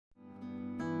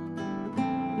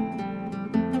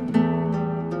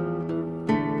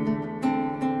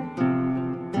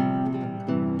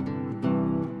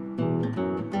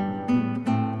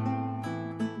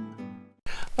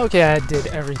Okay, I did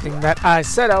everything that I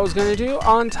said I was going to do.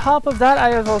 On top of that, I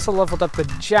have also leveled up the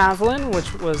javelin,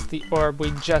 which was the orb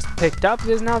we just picked up. It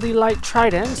is now the light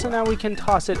trident, so now we can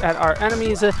toss it at our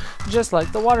enemies just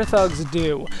like the water thugs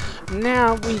do.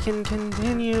 Now we can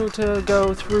continue to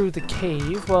go through the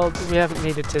cave. Well, we haven't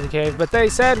made it to the cave, but they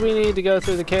said we need to go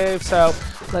through the cave, so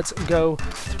let's go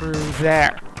through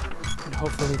there. And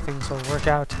hopefully things will work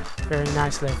out very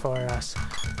nicely for us.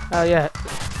 Yeah,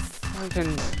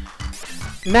 fucking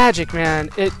magic, man.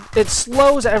 It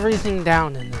slows everything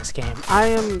down in this game.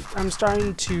 I'm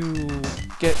starting to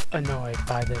get annoyed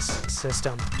by this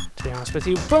system, to be honest with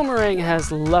you. Boomerang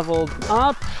has leveled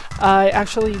up. I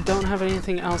actually don't have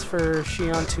anything else for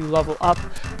Xion to level up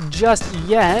just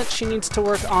yet. She needs to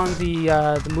work on the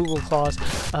Moogle claws,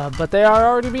 but they are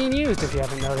already being used, if you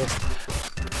haven't noticed.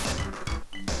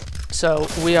 So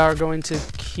we are going to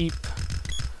keep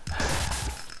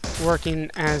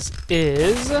working as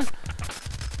is.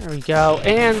 There we go.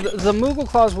 And the Moogle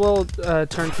claws will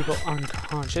turn people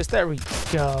unconscious. There we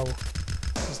go.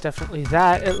 There's definitely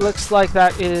that. It looks like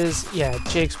that is, yeah,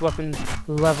 Jake's weapon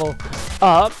level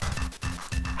up.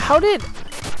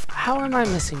 How am I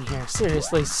missing here?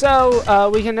 Seriously. So,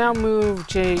 we can now move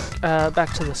Jake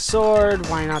back to the sword.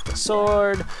 Why not the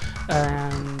sword?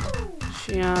 And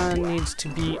Xion needs to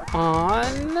be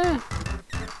on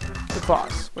the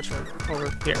claws, which are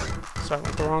over here. So I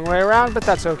went the wrong way around, but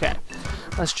that's okay.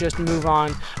 Let's just move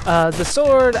on. The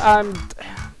sword, I'm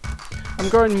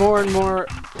growing more and more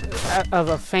of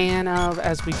a fan of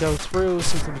as we go through,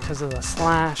 simply because of the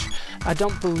slash. I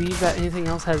don't believe that anything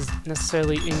else has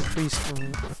necessarily increased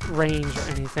range or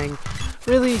anything.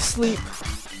 Really, sleep.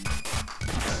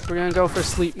 We're gonna go for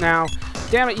sleep now.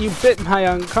 Damn it, you bit my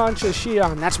unconscious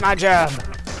Xion. That's my job.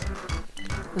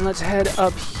 And let's head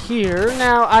up here.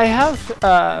 Now, I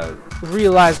have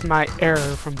realized my error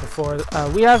from before.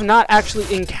 We have not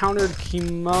actually encountered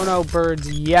Kimono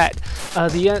birds yet.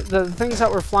 The things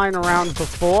that were flying around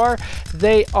before,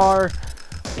 they are...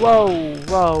 Whoa,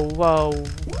 whoa, whoa,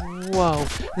 whoa.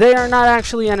 They are not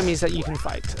actually enemies that you can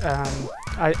fight.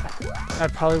 I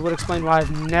probably would explain why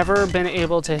I've never been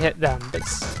able to hit them, but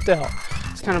still.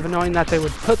 It's kind of annoying that they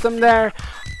would put them there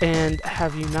and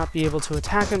have you not be able to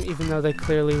attack them, even though they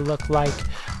clearly look like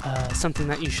something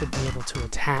that you should be able to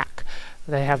attack.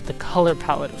 They have the color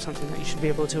palette of something that you should be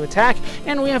able to attack,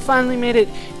 and we have finally made it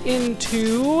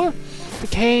into the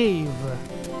cave.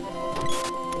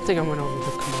 I think I went over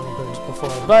the Kimono birds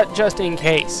before, but just in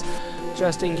case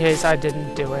I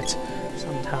didn't do it.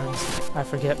 Sometimes I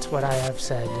forget what I have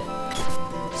said.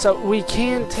 So we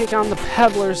can take on the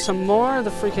pebblers some more. The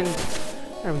freaking...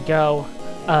 There we go.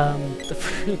 The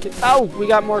freaking... Oh, we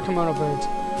got more Kimono birds.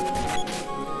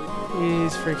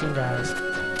 These freaking guys.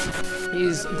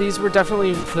 These were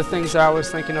definitely the things that I was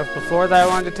thinking of before that I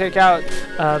wanted to take out,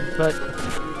 but...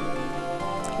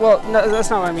 Well, no, that's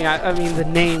not what I mean. I mean, the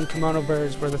name Kimono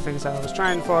birds were the things that I was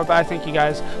trying for, but I think you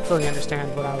guys fully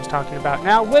understand what I was talking about.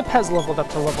 Now, Whip has leveled up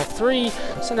to level 3,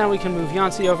 so now we can move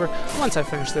Yancey over once I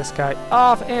finish this guy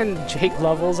off, and Jake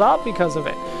levels up because of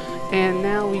it. And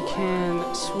now we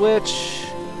can switch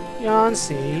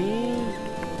Yancey.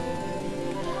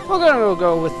 We're gonna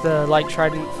go with the light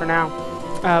trident for now.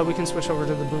 We can switch over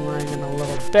to the boomerang in a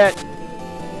little bit.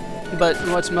 But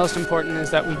what's most important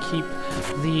is that we keep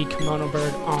the Kimono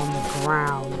bird on the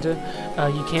ground.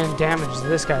 You can damage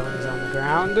this guy when he's on the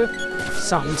ground.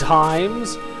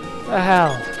 Sometimes. The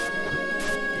hell.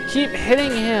 Keep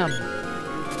hitting him.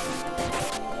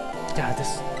 God,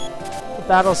 the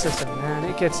battle system, man,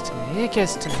 it gets to me. It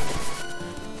gets to me.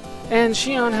 And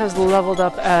Xion has leveled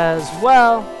up as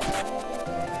well.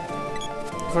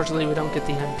 Unfortunately, we don't get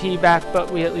the MP back, but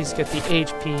we at least get the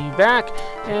HP back.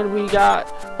 And we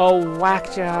got a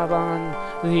whack job on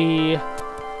the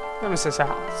Nemesis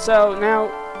Owl. So now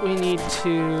we need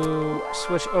to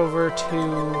switch over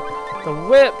to the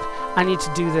Whip. I need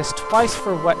to do this twice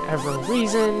for whatever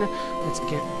reason. Let's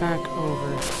get back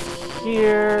over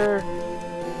here.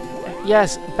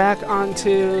 Yes, back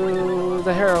onto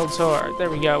the Herald Sword. There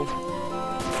we go.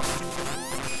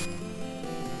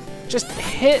 Just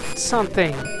hit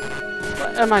something.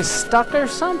 What, am I stuck or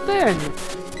something?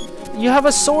 You have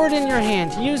a sword in your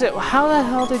hand. Use it. How the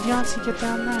hell did Yancey get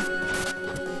down there?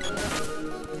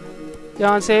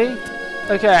 Yancey?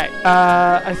 Okay.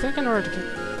 I think in order to get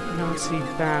Yancey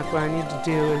back, what I need to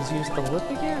do is use the whip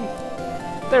again.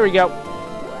 There we go.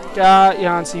 Got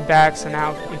Yancey back, so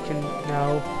now we can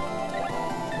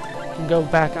go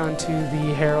back onto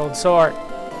the Herald Sword.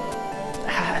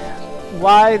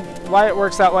 Why it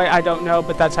works that way, I don't know,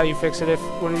 but that's how you fix it if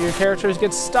one of your characters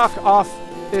gets stuck off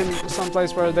in some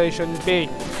place where they shouldn't be.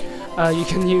 You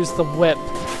can use the whip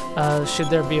should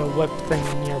there be a whip thing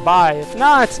nearby. If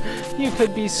not, you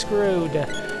could be screwed.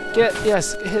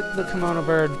 Yes, hit the Kimono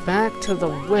bird back to the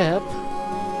whip.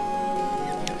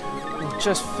 I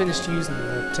just finished using the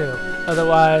whip too.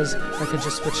 Otherwise, I could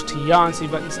just switch to Yancey,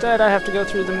 but instead I have to go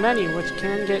through the menu, which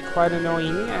can get quite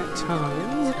annoying at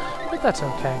times, but that's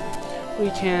okay. We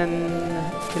can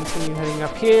continue heading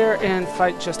up here and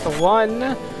fight just the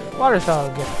one water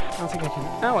thug. I don't think I can.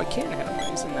 Oh, I can hit him when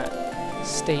he's in that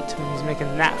state, when he's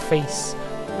making that face.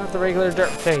 Not the regular dirt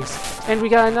face. And we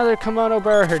got another Kimono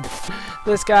bird.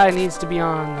 This guy needs to be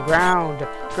on the ground.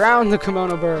 Ground the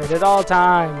Kimono bird at all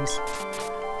times.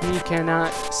 He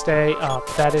cannot stay up.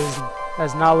 That is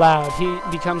not allowed. He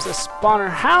becomes a spawner.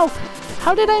 How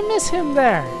did I miss him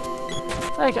there?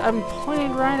 Like, I'm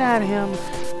pointing right at him.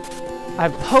 I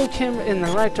poke him in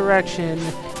the right direction,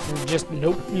 and just,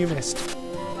 nope, you missed.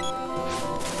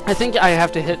 I think I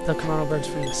have to hit the Kimono birds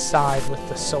from the side with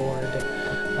the sword.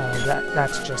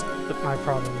 That's just my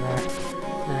problem there.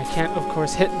 And I can't, of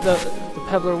course, hit the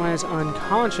pebbler when it's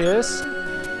unconscious.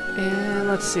 And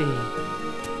let's see.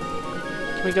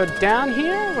 Can we go down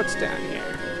here? What's down here?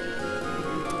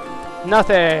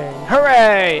 Nothing!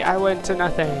 Hooray! I went to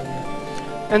nothing.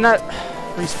 And that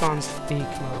respawns the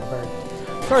Kimono bird.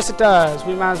 Of course it does.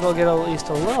 We might as well get at least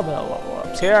a little bit of level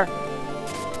ups here.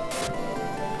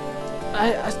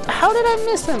 How did I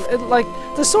miss him? Like,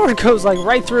 the sword goes like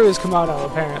right through his Kimono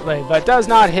apparently, but does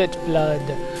not hit blood.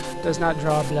 Does not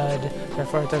draw blood,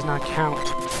 therefore it does not count.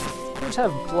 Birds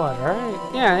have blood,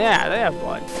 right? Yeah, they have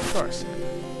blood, of course.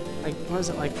 Like, what is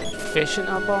it, like fish and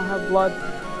up all have blood?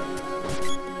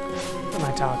 What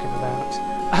am I talking about?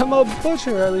 I'm a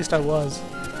butcher, or at least I was.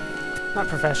 Not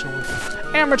professionally.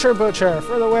 Amateur butcher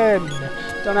for the win!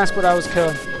 Don't ask what I was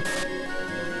killing.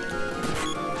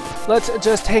 Let's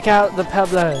just take out the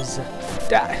pebblers.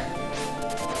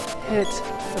 Hit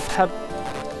the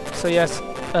So yes,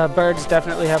 birds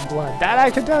definitely have blood. That I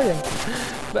can tell you.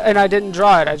 And I didn't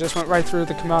draw it. I just went right through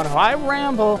the Kimono. I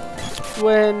ramble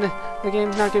when the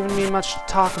game's not giving me much to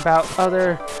talk about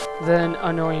other than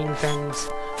annoying things.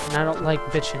 And I don't like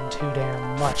bitching too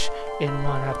damn much in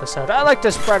one episode. I like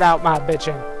to spread out my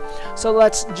bitching. So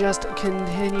let's just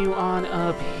continue on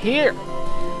up here.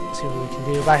 See what we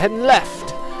can do by heading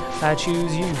left. I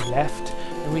choose you, left.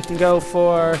 And we can go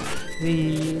for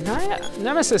the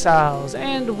Nemesis Owls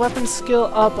and weapon skill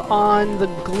up on the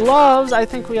gloves. I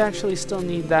think we actually still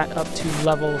need that up to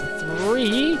level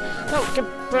 3. No,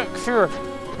 get back here.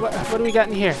 What do we got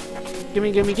in here?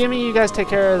 Gimme. You guys take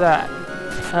care of that.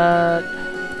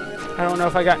 I don't know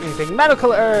if I got anything.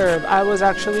 Medical herb. I was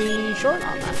actually short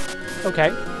on that.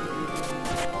 Okay.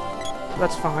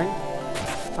 That's fine.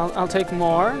 I'll take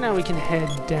more. Now we can head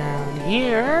down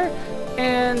here.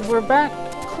 And we're back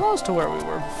close to where we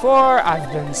were before.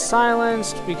 I've been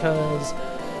silenced because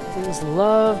things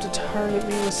love to target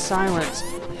me with silence.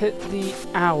 Hit the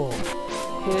owl.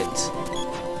 Hit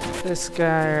this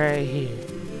guy right here.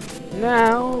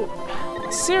 Now,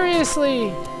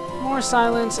 seriously, more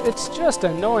silence. It's just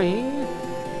annoying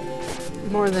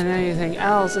more than anything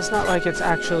else. It's not like it's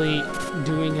actually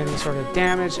doing any sort of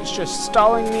damage. It's just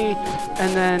stalling me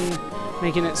and then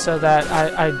making it so that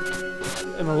I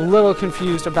am a little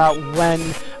confused about when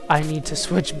I need to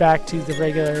switch back to the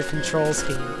regular control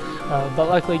scheme. But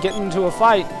luckily getting into a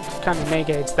fight kind of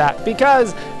negates that,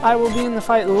 because I will be in the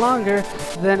fight longer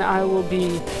than I will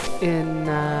be in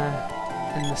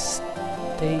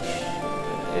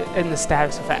the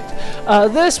status effect.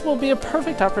 This will be a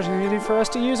perfect opportunity for us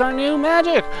to use our new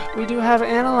magic. We do have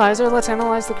Analyzer. Let's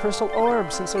analyze the crystal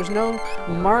orb, since there's no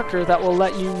marker that will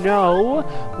let you know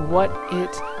what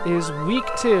it is weak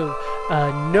to.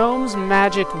 Gnome's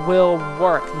magic will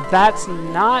work. That's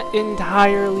not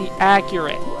entirely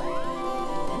accurate.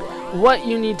 What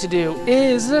you need to do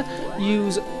is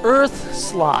use Earth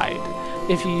Slide.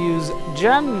 If you use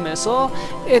Gem Missile,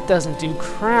 it doesn't do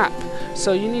crap.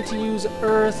 So you need to use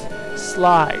Earth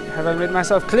Slide. Have I made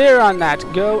myself clear on that?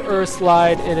 Go Earth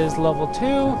Slide. It is level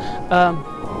 2.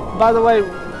 By the way,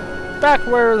 back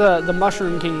where the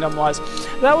Mushroom Kingdom was,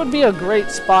 that would be a great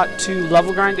spot to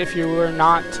level grind if you were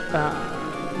not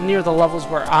near the levels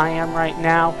where I am right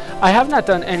now. I have not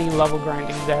done any level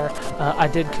grinding there. I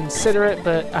did consider it,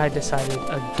 but I decided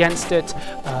against it.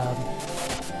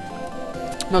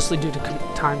 Mostly due to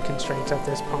time constraints at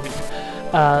this point.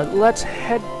 Let's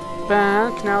head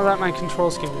back, now that my control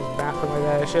scheme is back the way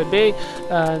that it should be,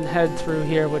 and head through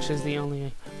here, which is the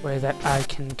only way that I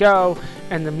can go.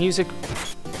 And the music,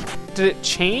 did it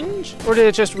change? Or did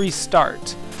it just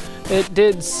restart? It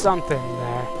did something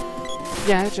there.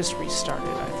 Yeah, it just restarted,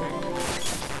 I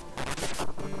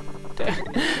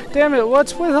think. Damn it,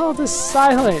 what's with all this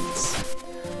silence?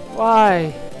 Why?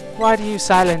 Why do you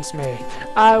silence me?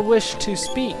 I wish to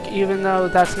speak, even though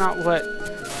that's not what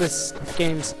this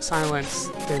game's silence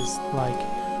is like.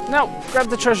 No!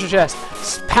 Grab the treasure chest!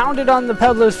 Pound it on the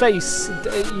peddler's face!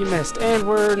 You missed. And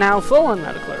we're now full on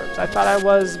medical herbs. I thought I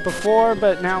was before,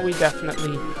 but now we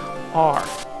definitely are.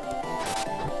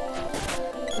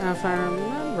 Now if I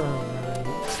remember right,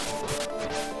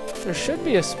 there should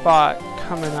be a spot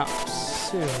coming up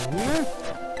soon.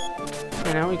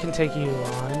 And now we can take you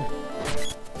on.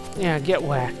 Yeah, get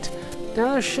whacked.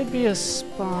 Now there should be a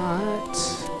spot...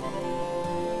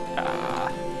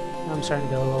 I'm starting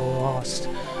to get a little lost.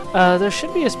 There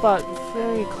should be a spot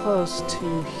very close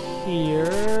to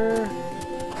here.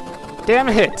 Damn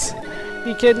it!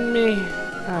 You kidding me?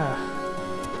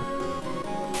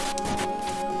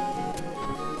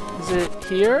 Is it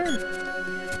here?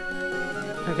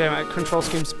 Okay, my control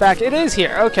scheme's back. It is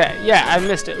here! Okay, yeah, I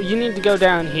missed it. You need to go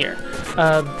down here.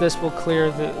 This will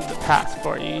clear the path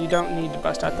for you. You don't need to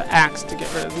bust out the axe to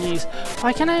get rid of these.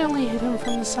 Why can I only hit him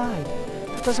from the side?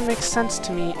 That doesn't make sense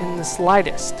to me in the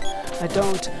slightest. I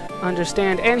don't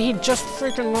understand. And he just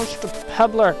freaking launched a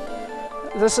pebbler.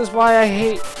 This is why I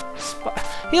hate...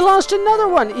 He launched another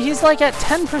one! He's like at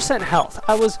 10% health.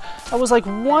 I was like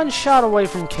one shot away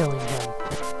from killing him.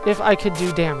 If I could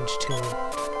do damage to him.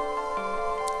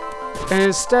 And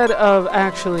instead of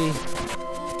actually...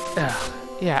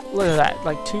 yeah, look at that.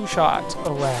 Like 2 shots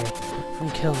away from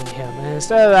killing him. And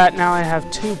instead of that, now I have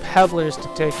 2 pebblers to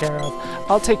take care of.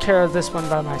 I'll take care of this one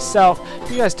by myself.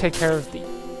 You guys take care of the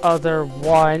other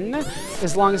one.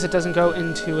 As long as it doesn't go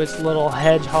into its little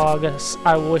hedgehog,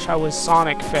 I wish I was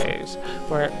Sonic phase,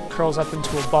 where it curls up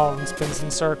into a ball and spins in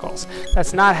circles.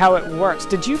 That's not how it works.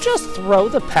 Did you just throw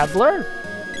the pebbler?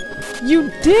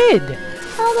 You did!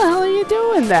 How the hell are you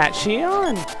doing that,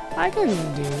 Shion? I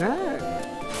couldn't do that.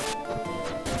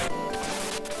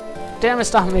 Damn it,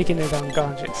 stop making it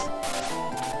unconscious.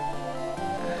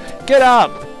 Get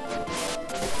up!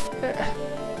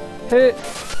 Hit it.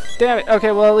 Damn it.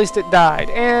 Okay, well, at least it died.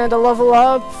 And a level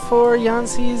up for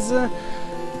Yancey's...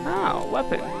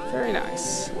 weapon. Very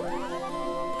nice.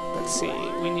 Let's see.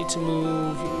 We need to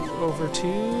move over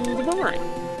to the boomerang.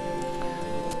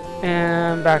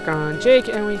 And back on Jake,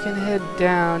 and we can head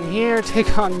down here,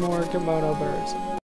 take on more Kimono birds.